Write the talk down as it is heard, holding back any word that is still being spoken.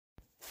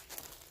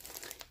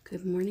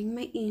Good morning,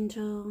 my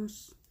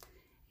angels.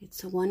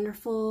 It's a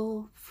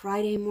wonderful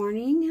Friday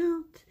morning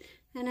out,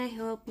 and I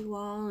hope you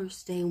all are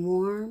staying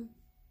warm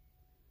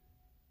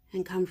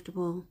and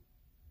comfortable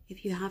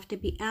if you have to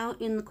be out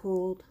in the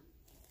cold.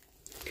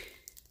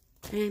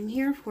 What I'm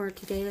here for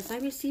today is I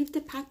received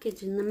a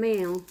package in the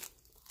mail.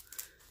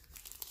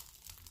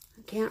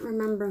 I can't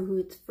remember who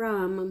it's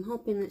from. I'm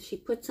hoping that she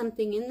put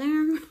something in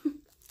there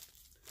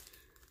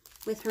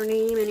with her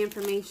name and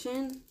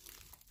information,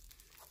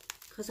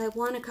 because I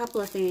won a couple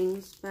of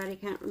things, but I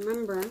can't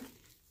remember.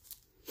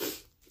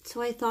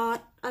 So I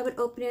thought I would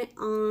open it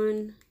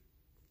on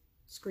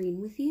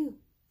screen with you.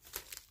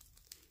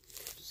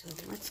 So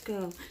let's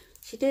go.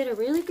 She did a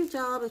really good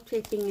job of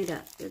taping it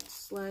up.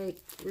 It's like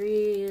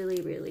really,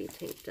 really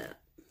taped up.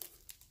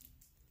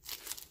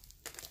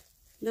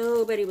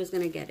 Nobody was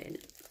going to get in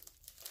it.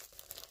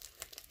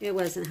 It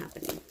wasn't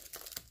happening.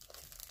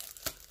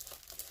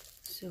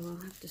 So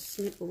I'll have to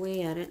snip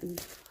away at it and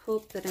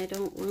hope that I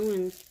don't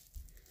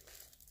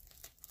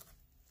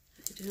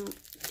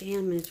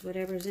damage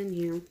whatever's in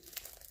here.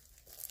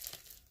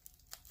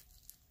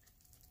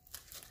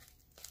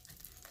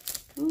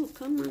 Oh,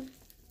 come on.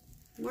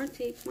 More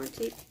tape, more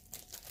tape.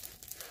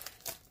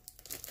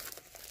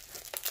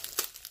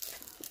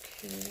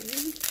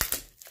 Okay.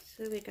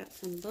 So we got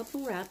some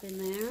bubble wrap in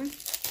there.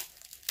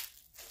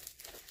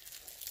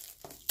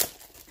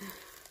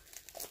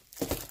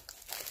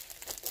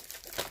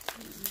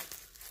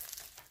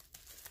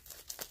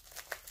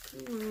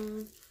 Come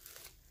on.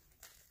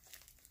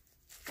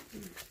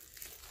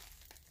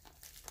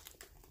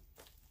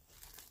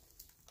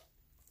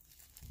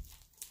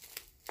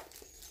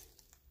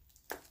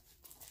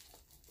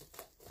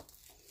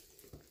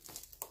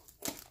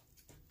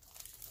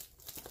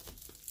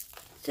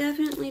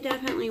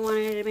 Definitely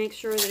wanted to make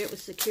sure that it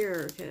was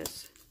secure,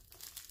 because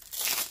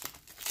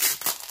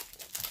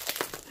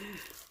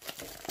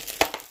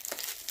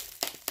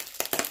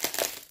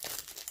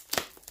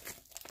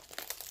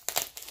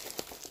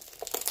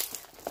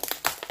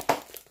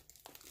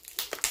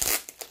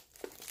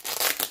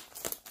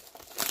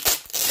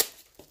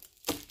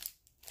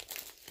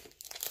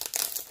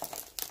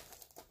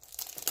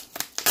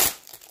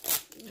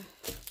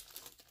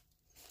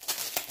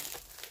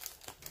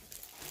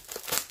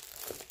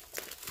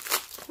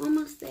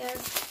almost there.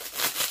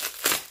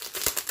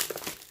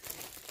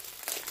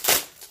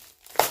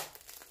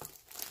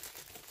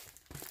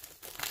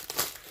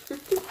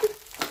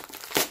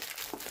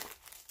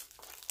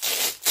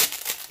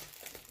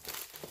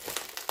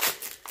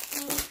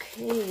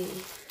 Okay,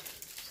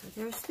 so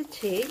there's the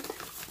tape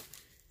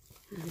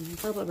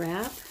and bubble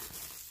wrap.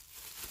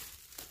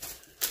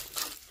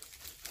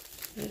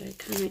 But I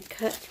kind of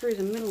cut through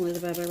the middle of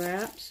the bubble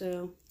wrap,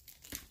 so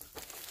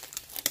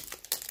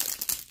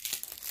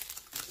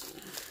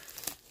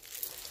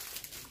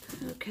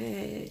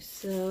okay,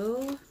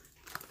 so,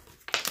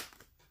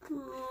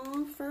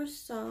 oh,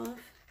 first off,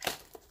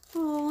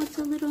 oh, it's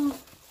a little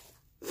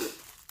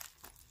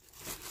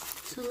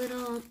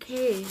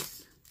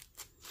case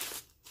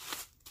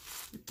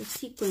with the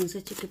sequins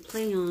that you could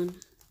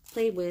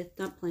play with,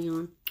 not play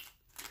on,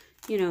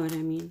 you know what I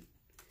mean.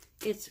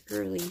 It's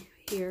early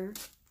here,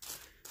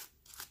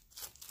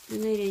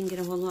 and they didn't get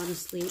a whole lot of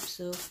sleep,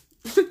 so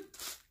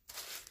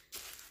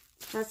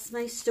that's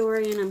my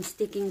story, and I'm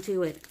sticking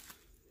to it.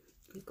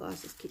 My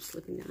glasses keep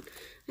slipping down.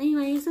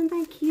 Anyway, isn't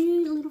that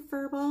cute, little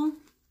fur ball?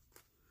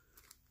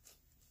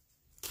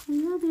 I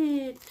love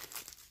it.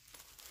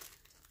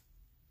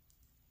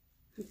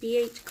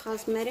 BH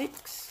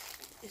Cosmetics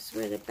is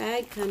where the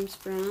bag comes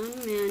from,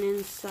 and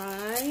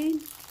inside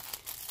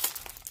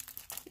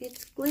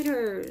it's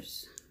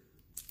glitters.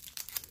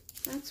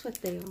 That's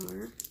what they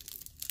are.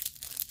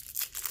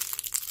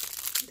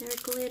 They're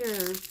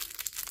glitter.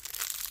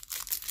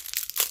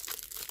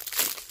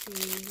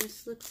 Let's see,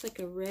 this looks like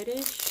a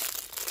reddish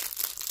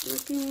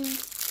looking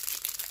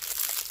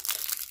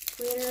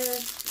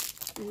glitter,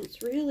 and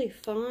it's really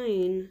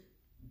fine.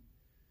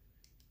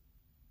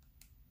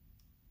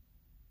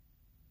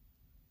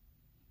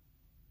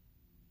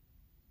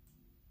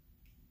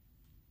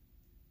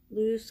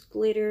 Loose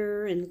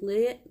glitter and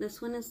lit. This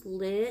one is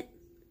lit.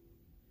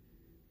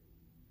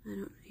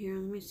 Here,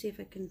 let me see if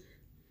I can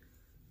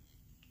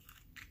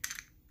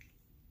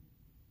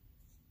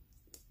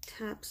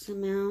tap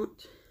some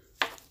out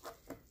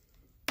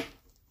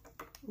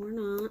or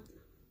not.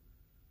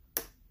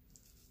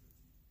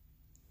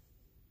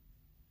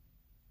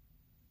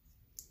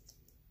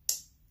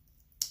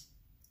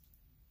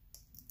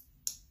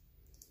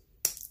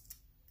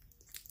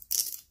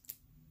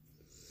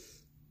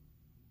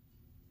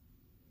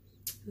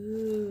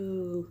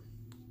 Ooh,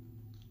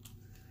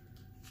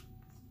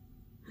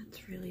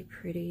 that's really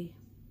pretty.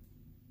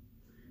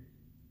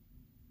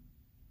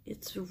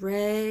 It's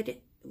red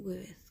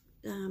with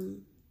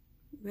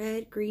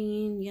red,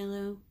 green,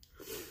 yellow,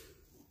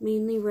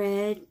 mainly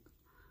red.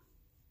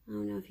 I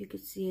don't know if you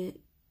could see it.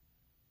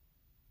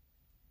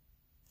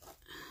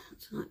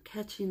 It's not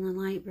catching the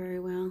light very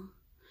well.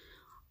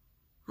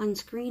 On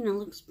screen it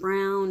looks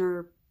brown,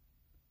 or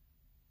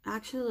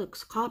actually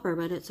looks copper,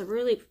 but it's a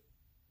really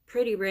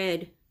pretty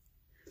red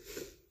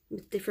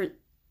with different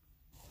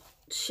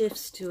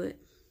shifts to it.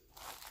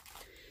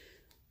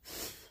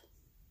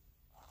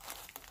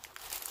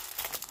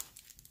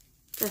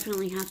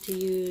 Definitely have to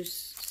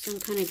use some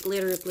kind of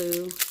glitter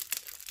glue.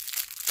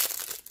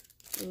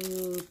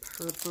 Ooh,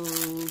 purple.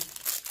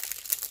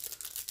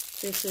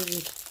 This is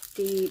a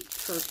deep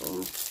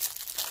purple.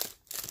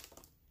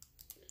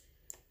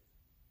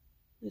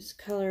 This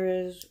color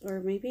is, or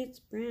maybe it's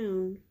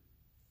brown.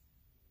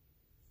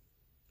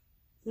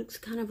 Looks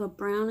kind of a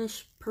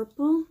brownish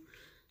purple.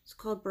 It's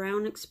called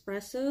Brown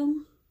Espresso.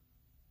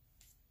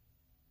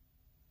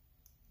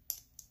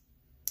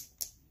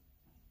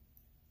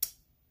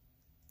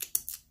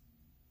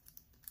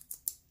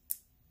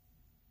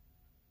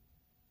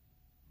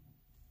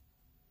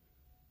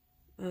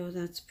 Oh,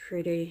 that's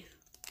pretty.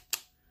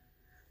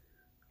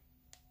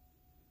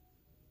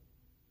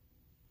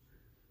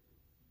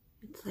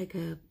 It's like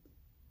a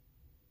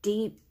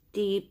deep,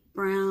 deep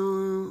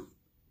brown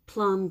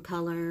plum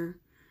color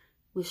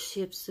with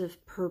shifts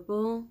of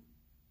purple.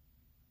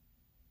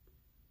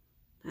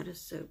 That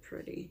is so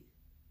pretty.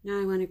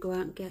 Now I want to go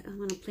out and I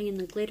want to play in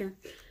the glitter.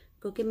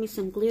 Go get me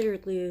some glitter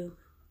glue.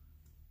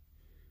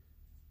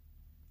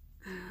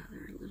 Ah,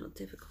 they're a little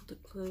difficult to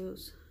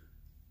close.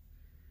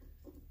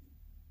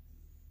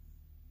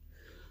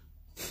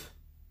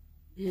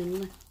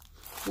 And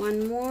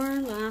one more,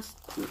 last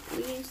but not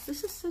least.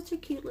 This is such a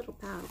cute little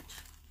pouch.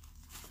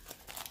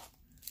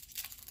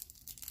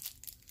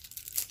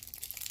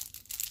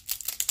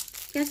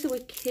 I guess it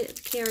would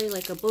carry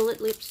like a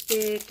bullet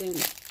lipstick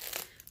and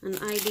an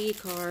ID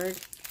card.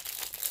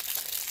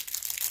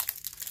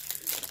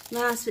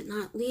 Last but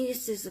not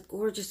least is a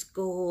gorgeous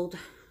gold.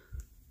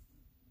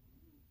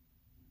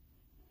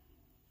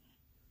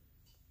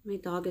 My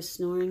dog is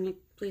snoring.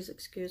 Please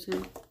excuse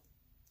him.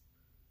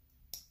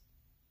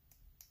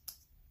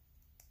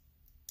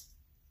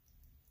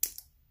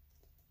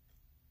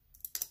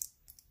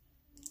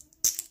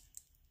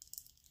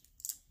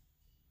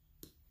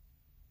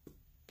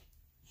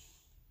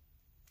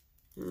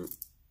 Oh,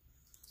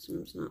 this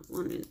one's not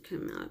wanting to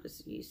come out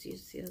as easy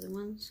as the other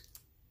ones.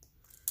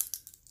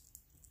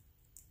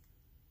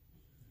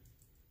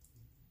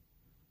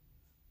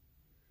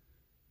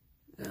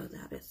 Oh,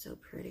 that is so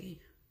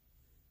pretty.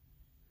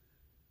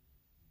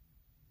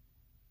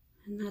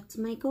 And that's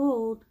my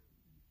gold.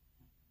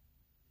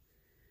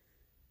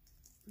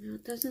 Now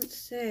it doesn't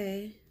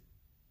say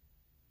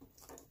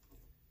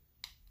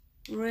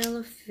Royal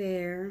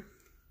Affair.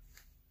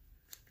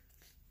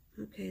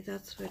 Okay,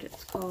 that's what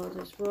it's called.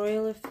 It's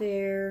Royal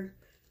Affair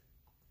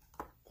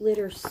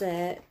glitter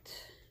set.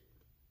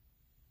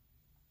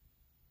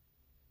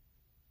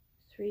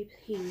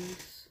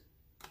 3-piece.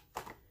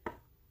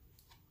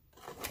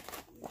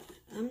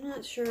 I'm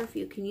not sure if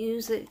you can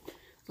use it,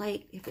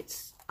 like if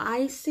it's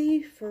eye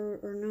safe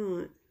or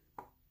not.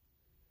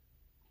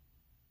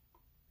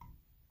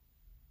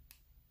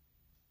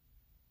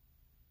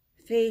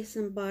 Face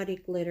and body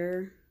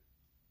glitter.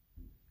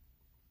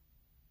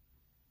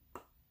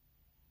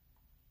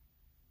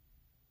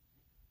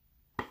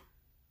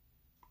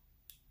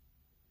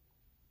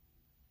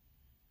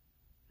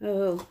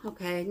 Oh,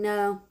 okay,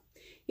 no.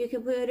 You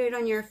can put it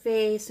on your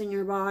face and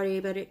your body,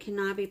 but it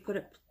cannot be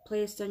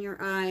placed on your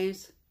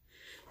eyes.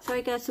 So I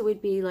guess it would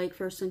be like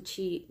for some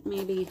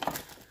maybe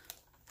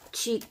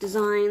cheek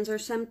designs or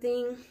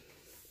something.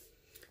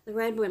 The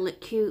red would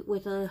look cute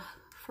with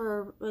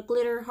for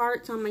glitter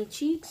hearts on my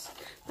cheeks.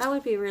 That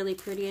would be really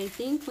pretty, I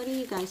think. What do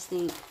you guys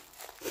think?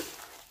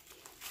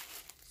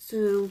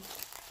 So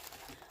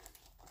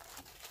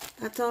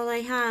that's all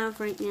I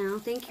have right now.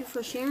 Thank you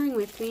for sharing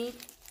with me.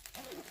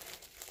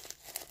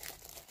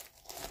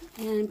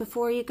 And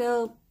before you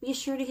go, be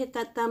sure to hit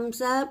that thumbs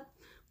up,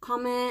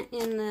 comment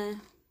in the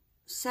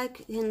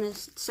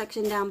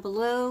section down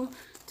below.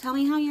 Tell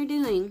me how you're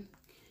doing.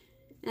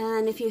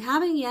 And if you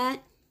haven't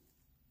yet,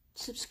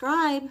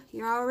 subscribe.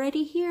 You're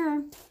already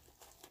here.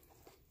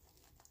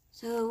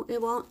 So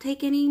it won't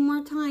take any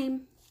more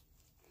time.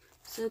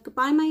 So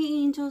goodbye, my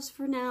angels,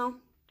 for now.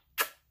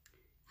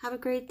 Have a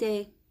great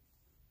day.